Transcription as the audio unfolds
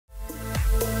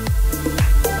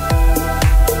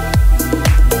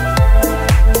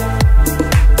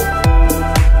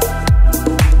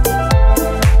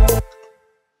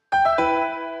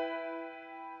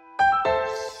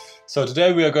So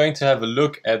today we are going to have a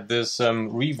look at this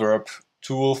reverb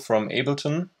tool from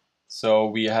Ableton. So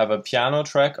we have a piano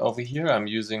track over here. I'm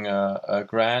using a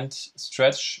grand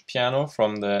stretch piano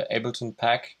from the Ableton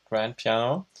Pack grand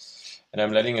piano, and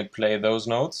I'm letting it play those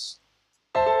notes.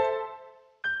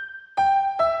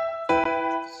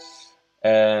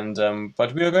 And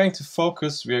but we are going to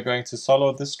focus, we are going to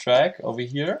solo this track over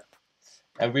here,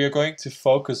 and we are going to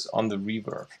focus on the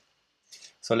reverb.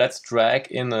 So let's drag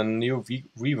in a new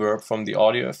reverb from the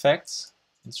audio effects,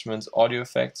 instruments, audio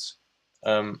effects,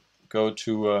 go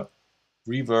to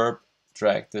reverb,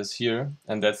 drag this here,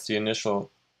 and that's the initial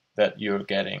that you're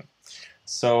getting.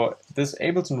 So this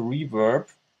Ableton Reverb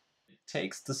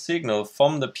takes the signal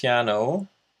from the piano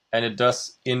and it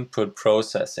does input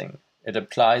processing. It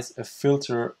applies a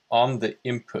filter on the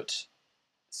input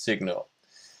signal.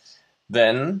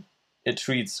 Then it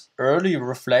treats early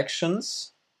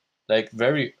reflections, like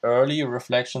very early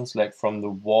reflections, like from the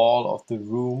wall of the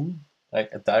room, like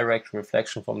a direct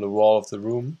reflection from the wall of the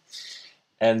room.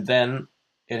 And then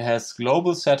it has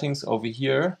global settings over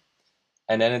here,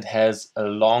 and then it has a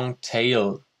long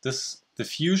tail. This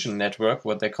diffusion network,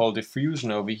 what they call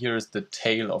diffusion over here, is the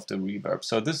tail of the reverb.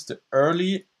 So this is the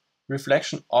early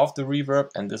reflection of the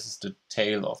reverb, and this is the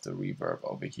tail of the reverb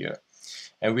over here.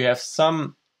 And we have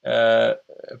some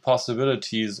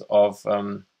possibilities of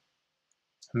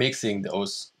mixing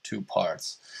those two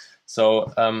parts.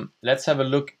 So let's have a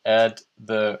look at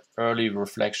the early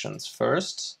reflections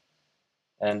first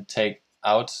and take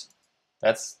out,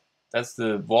 that's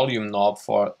the volume knob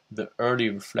for the early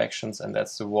reflections, and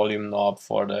that's the volume knob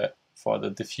for the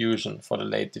diffusion, for the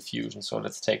late diffusion. So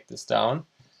let's take this down.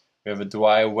 We have a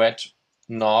dry wet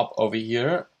knob over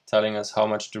here telling us how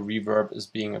much the reverb is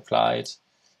being applied,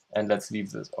 and let's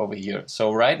leave this over here.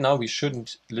 So right now we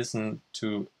shouldn't listen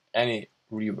to any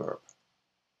reverb.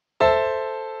 We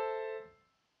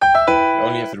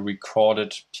only have the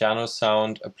recorded piano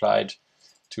sound applied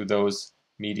to those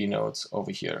MIDI notes over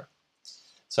here.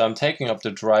 So I'm taking up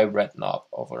the dry red knob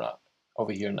over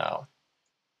here now.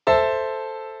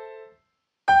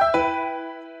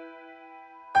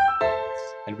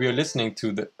 And we are listening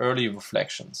to the early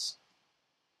reflections.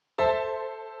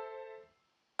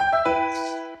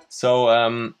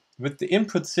 So with the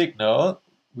input signal,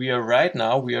 we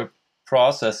are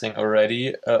processing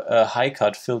already a high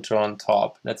cut filter on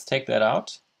top. Let's take that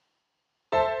out.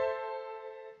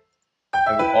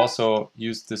 And we also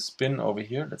use the spin over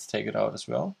here. Let's take it out as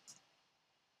well.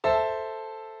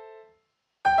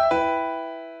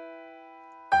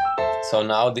 So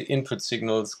now the input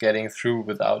signal is getting through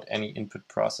without any input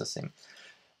processing.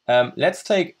 Let's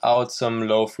take out some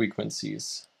low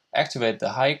frequencies. Activate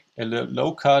the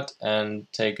low cut and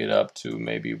take it up to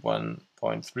maybe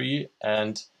 1.3,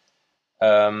 and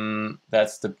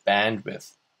that's the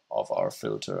bandwidth of our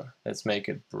filter. Let's make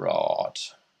it broad,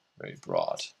 very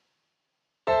broad.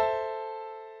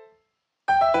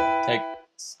 Take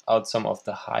out some of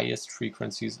the highest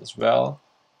frequencies as well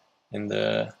in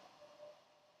the,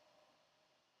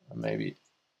 maybe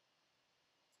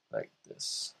like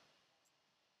this.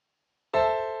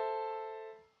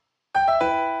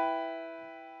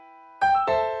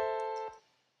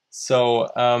 So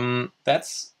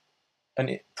that's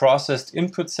a processed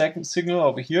input signal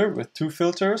over here with two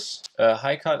filters,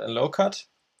 high cut and low cut.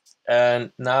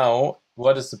 And now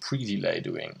what is the pre-delay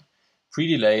doing?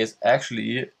 Pre-delay is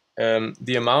actually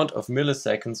the amount of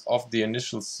milliseconds of the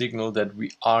initial signal that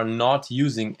we are not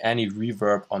using any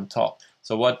reverb on top.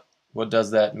 So what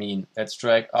does that mean? Let's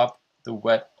drag up the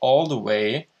wet all the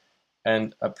way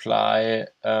and apply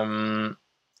a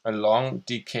long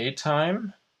decay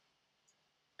time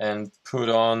and put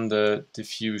on the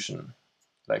diffusion,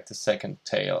 like the second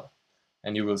tail,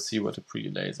 and you will see what the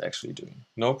pre-delay is actually doing.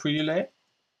 No pre-delay.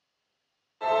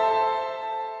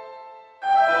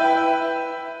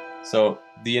 So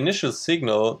the initial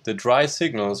signal, the dry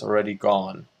signal, is already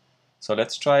gone. So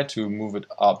let's try to move it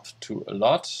up to a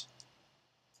lot.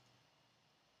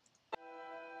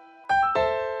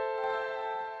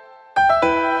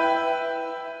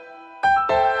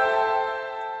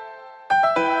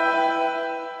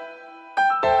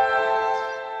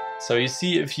 So you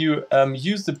see, if you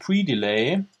use the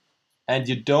pre-delay and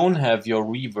you don't have your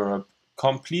reverb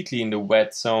completely in the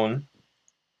wet zone,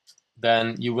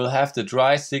 then you will have the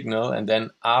dry signal, and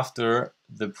then after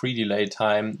the pre-delay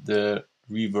time, the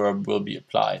reverb will be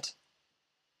applied.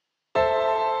 You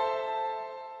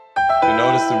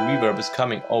notice the reverb is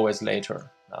coming always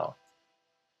later now.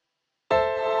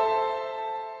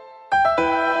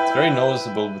 It's very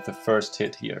noticeable with the first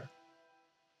hit here.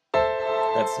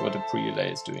 That's what the pre-delay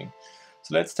is doing.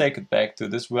 So let's take it back to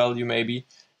this value maybe,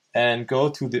 and go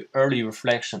to the early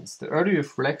reflections. The early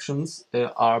reflections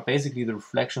are basically the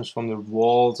reflections from the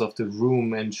walls of the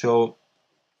room and show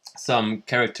some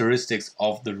characteristics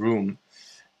of the room.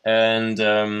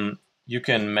 And you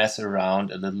can mess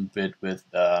around a little bit with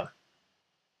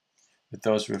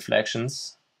those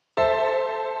reflections.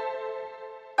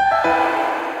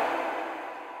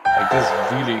 Like this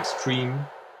is really extreme.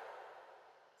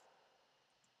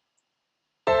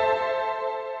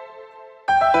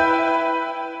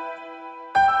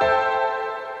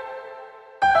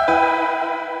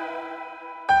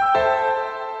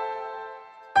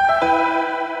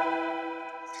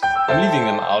 I'm leaving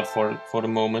them out for the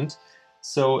moment.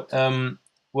 So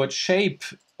what shape,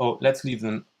 oh, let's leave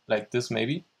them like this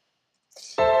maybe.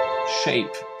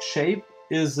 Shape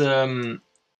is a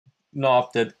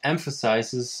knob that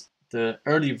emphasizes the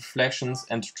early reflections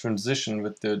and transition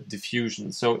with the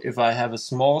diffusion. So if I have a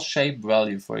small shape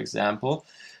value, for example,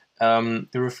 the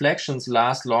reflections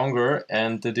last longer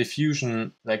and the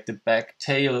diffusion, like the back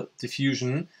tail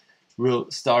diffusion,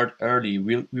 will start early.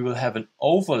 We will have an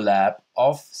overlap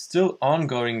of still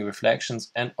ongoing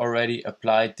reflections and already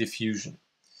applied diffusion.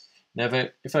 Now,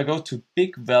 if I go to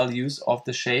big values of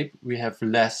the shape, we have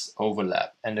less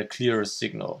overlap and a clearer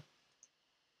signal.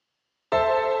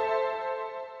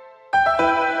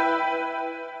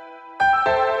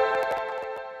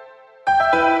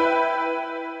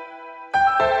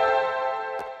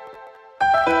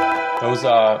 Those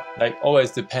are like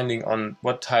always depending on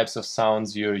what types of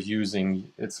sounds you're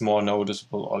using. It's more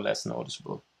noticeable or less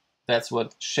noticeable. That's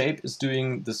what shape is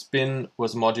doing. The spin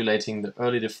was modulating the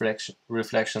early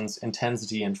reflections,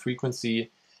 intensity and frequency,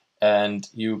 and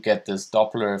you get this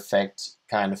Doppler effect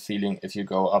kind of feeling if you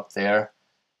go up there.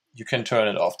 You can turn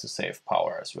it off to save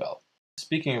power as well.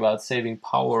 Speaking about saving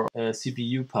power,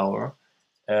 CPU power,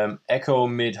 echo,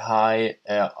 mid, high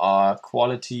are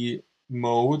quality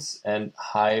modes, and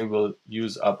high will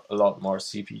use up a lot more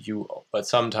CPU. But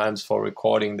sometimes for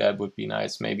recording that would be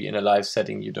nice. Maybe in a live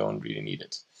setting you don't really need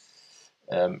it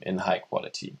in high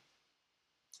quality.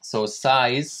 So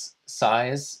size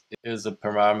is a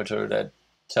parameter that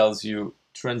tells you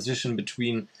transition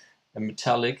between a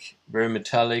metallic, very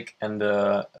metallic, and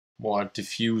a more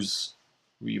diffuse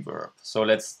reverb. So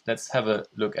let's have a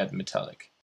look at metallic.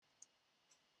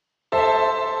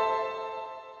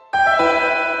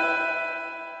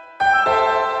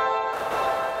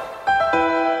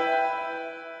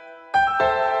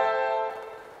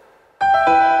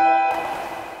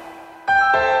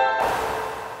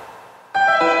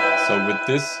 So with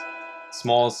this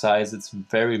small size, it's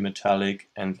very metallic,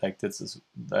 and like this is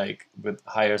like with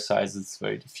higher size, it's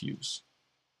very diffuse.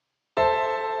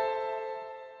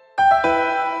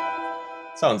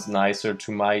 Sounds nicer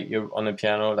to my ear on a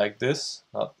piano like this,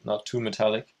 not too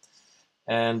metallic.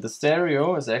 And the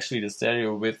stereo is actually the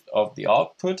stereo width of the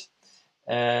output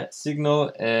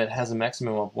signal. It has a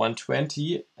maximum of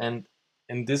 120, and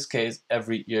in this case,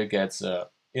 every ear gets an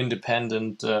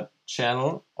independent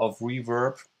channel of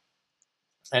reverb.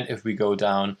 And if we go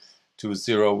down to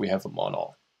 0, we have a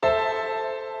mono.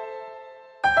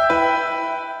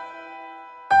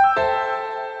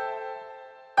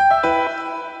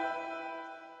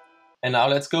 And now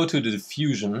let's go to the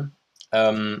diffusion.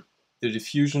 The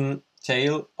diffusion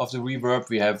tail of the reverb,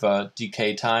 we have a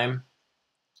decay time.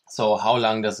 So how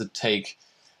long does it take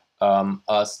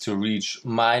us to reach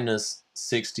minus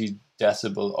 60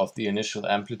 decibel of the initial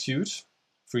amplitude?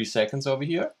 3 seconds over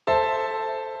here.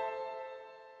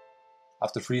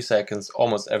 After 3 seconds,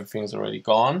 almost everything is already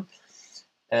gone.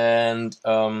 And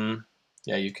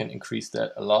yeah, you can increase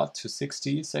that a lot to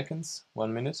 60 seconds,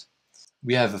 1 minute.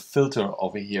 We have a filter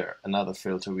over here, another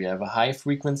filter. We have a high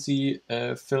frequency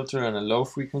filter and a low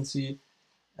frequency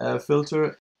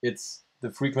filter. It's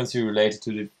the frequency related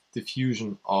to the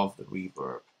diffusion of the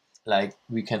reverb. Like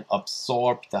we can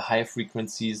absorb the high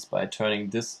frequencies by turning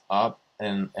this up,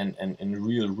 and in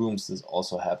real rooms this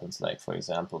also happens. Like for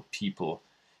example, people,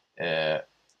 air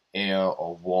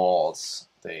or walls,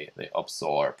 they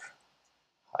absorb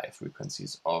high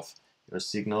frequencies of your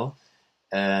signal,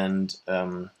 and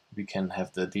we can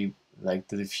have the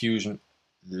diffusion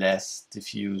less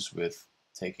diffuse with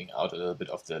taking out a little bit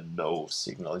of the low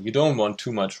signal. You don't want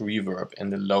too much reverb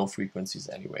in the low frequencies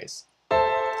anyways.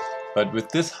 But with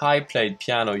this high played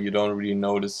piano, you don't really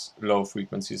notice low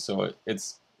frequencies, so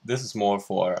this is more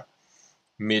for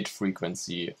mid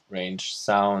frequency range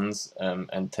sounds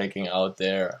and taking out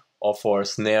there. Or for a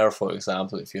snare, for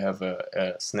example, if you have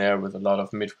a snare with a lot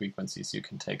of mid frequencies, you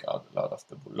can take out a lot of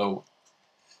the low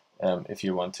if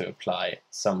you want to apply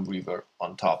some reverb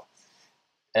on top.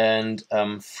 And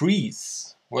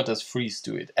freeze, what does freeze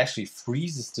do? It actually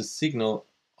freezes the signal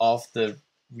of the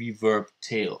reverb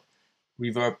tail.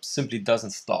 Reverb simply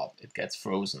doesn't stop, it gets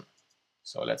frozen.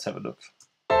 So let's have a look.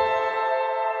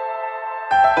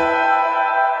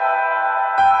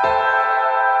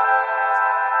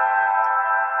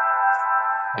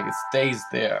 Like it stays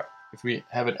there. If we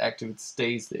have it active, it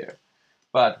stays there.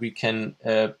 But we can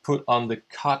put on the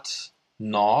cut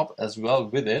knob as well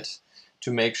with it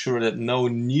to make sure that no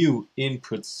new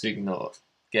input signal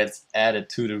gets added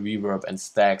to the reverb and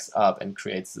stacks up and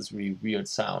creates this really weird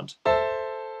sound.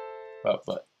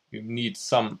 But you need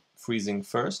some freezing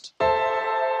first.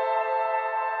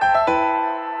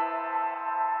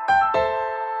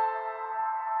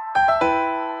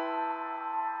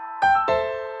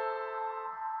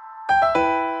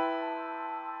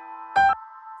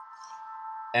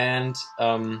 And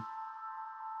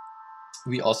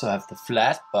we also have the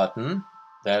flat button.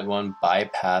 That one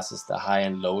bypasses the high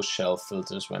and low shelf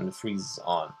filters when the freeze is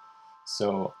on.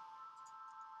 So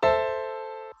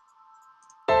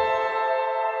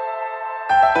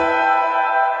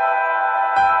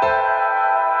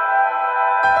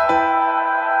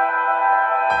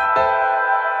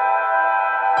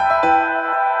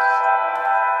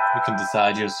you can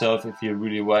decide yourself if you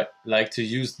really like to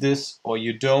use this or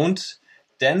you don't.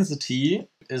 Density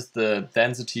is the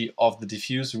density of the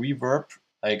diffuse reverb,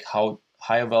 like how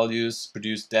higher values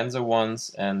produce denser ones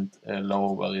and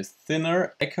lower values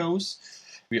thinner echoes.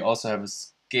 We also have a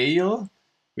scale,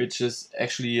 which is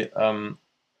actually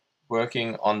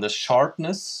working on the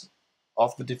sharpness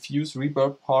of the diffuse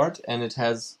reverb part, and it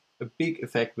has a big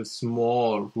effect with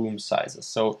small room sizes.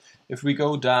 So if we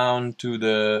go down to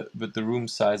with the room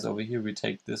size over here, we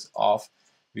take this off,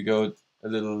 we go a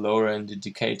little lower in the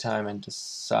decay time and the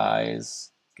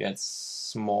size gets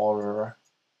smaller,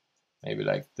 maybe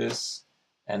like this,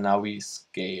 and now we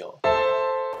scale.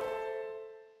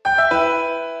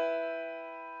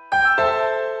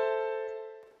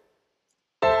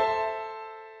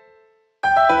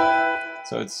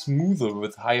 So it's smoother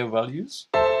with higher values.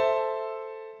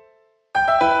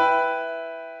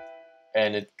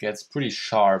 And it gets pretty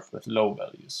sharp with low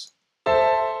values.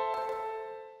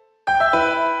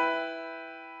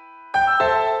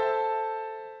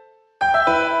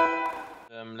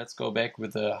 Let's go back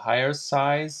with a higher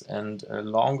size and a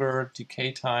longer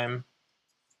decay time.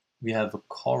 We have a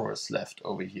chorus left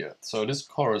over here. So this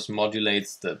chorus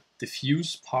modulates the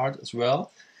diffuse part as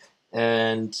well.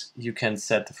 And you can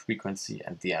set the frequency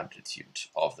and the amplitude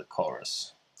of the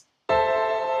chorus.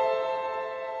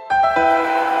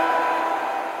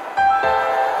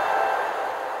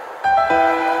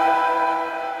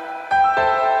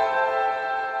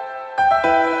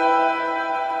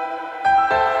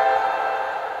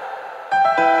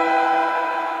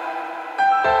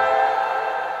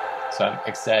 So I'm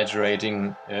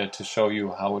exaggerating to show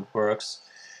you how it works.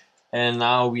 And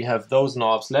now we have those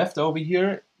knobs left over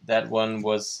here. That one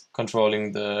was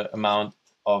controlling the amount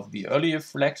of the early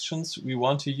deflections we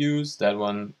want to use. That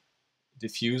one,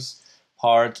 diffuse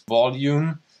part,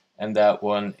 volume, and that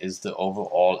one is the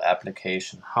overall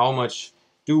application. How much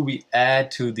do we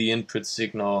add to the input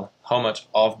signal? How much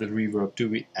of the reverb do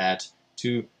we add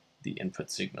to the input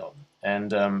signal?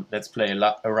 And let's play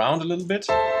around a little bit.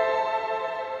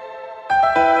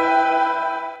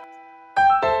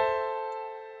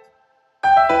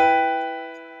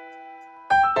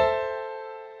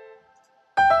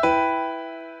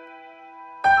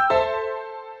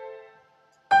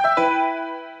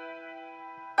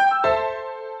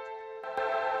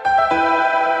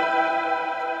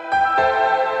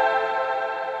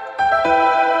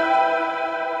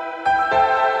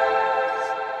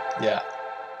 Yeah,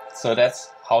 so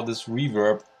that's how this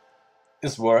reverb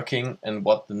is working and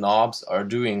what the knobs are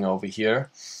doing over here.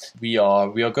 We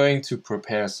are going to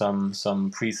prepare some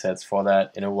presets for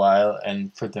that in a while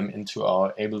and put them into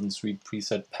our Ableton Suite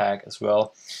preset pack as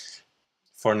well.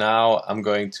 For now, I'm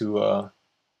going to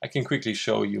I can quickly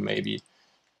show you maybe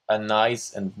a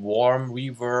nice and warm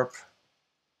reverb.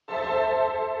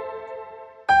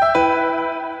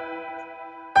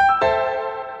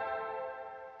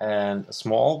 And a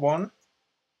small one.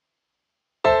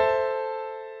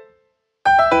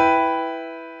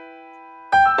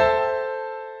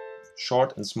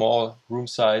 Short and small room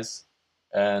size.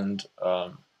 And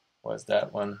what's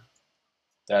that one?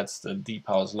 That's the deep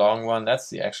house long one. That's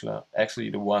the actually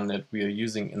the one that we are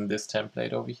using in this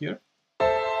template over here.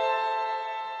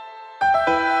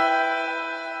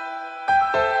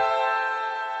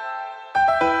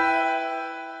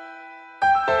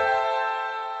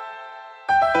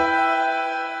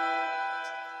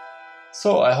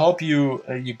 So I hope you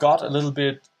got a little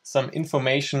bit some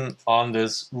information on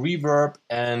this reverb,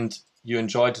 and you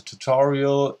enjoyed the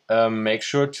tutorial, make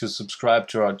sure to subscribe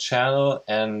to our channel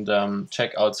and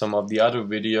check out some of the other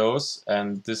videos.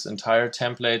 And this entire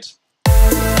template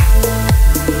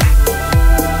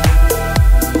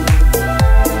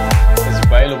is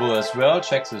available as well.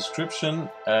 Check the description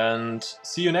and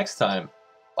see you next time.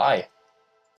 Bye.